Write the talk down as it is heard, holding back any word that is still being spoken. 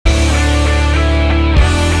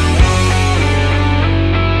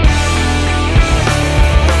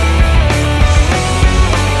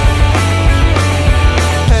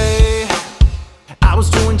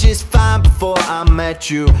met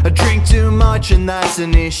you. I drink too much and that's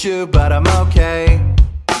an issue, but I'm okay.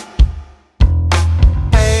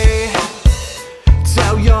 Hey,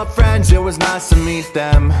 tell your friends it was nice to meet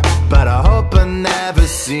them, but I hope I never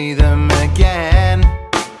see them again.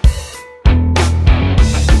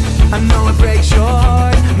 I know it breaks your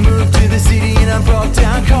heart. Moved to the city in a broke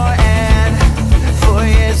down car, and 4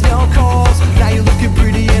 years no calls. Now you're looking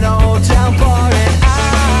pretty in a hotel bar, and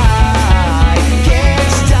I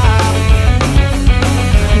can't stop.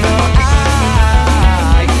 No, I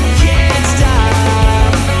can't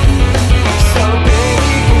stop. So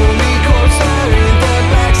baby, pull me closer in the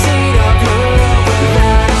backseat of your Rover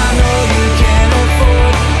that I know you can't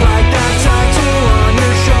afford, like that tattoo on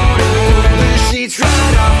your shoulder. Pull the sheets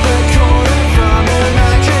right off the corner from the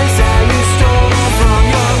mattress that you stole from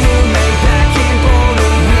your roommate back in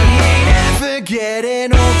Boulder. We ain't ever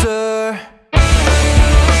getting older.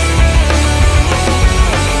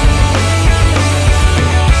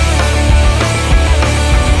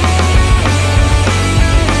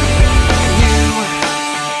 You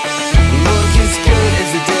look as good as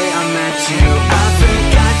the day I met you. I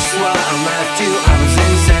forgot just why I left you. I was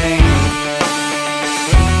insane.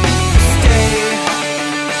 Stay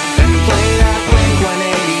and play that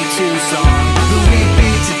Blink-182 song. The week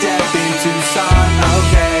beat to death in Tucson.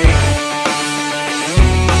 Okay,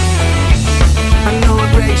 I know it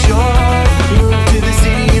breaks your heart. Moved to the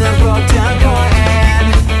city in a broke down car, and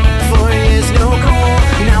 4 years no call.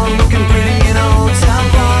 Now I'm looking pretty in a hotel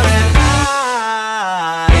bar, and I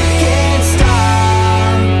can't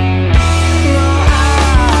stop. No, I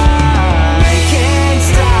can't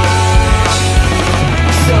stop.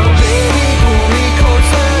 So baby, pull me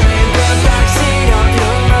closer in the backseat of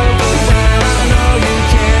your Rover that I know you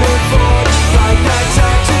can't afford, like that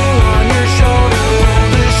tattoo on your shoulder. Pull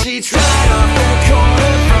the sheets right off the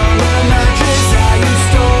corner from the mattress that you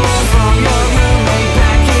stole from your roommate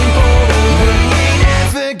back in Boulder. We ain't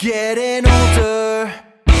ever getting older.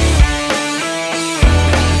 We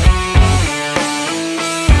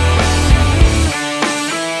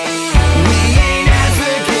ain't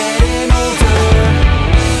ever getting older. We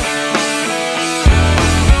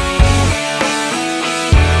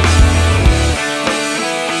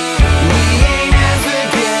ain't ever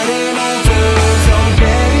getting older. So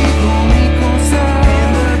baby, pull me closer in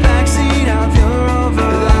the backseat of your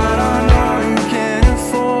Rover that I know you can't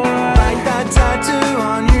afford, like that tattoo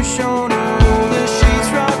on your shoulder. Pull the sheets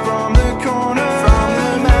right from the corner from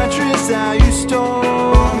the mattress that you stole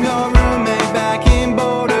from your roommate back in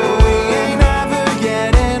Boulder. We ain't ever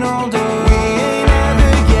getting older. We ain't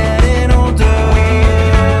ever getting older. We ain't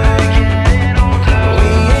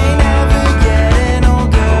ever getting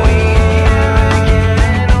older. We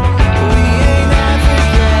ain't ever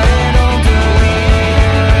getting older.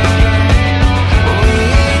 We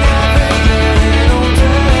ain't ever getting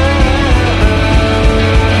older.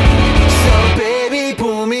 So baby,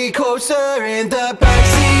 pull me closer in the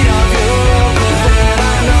backseat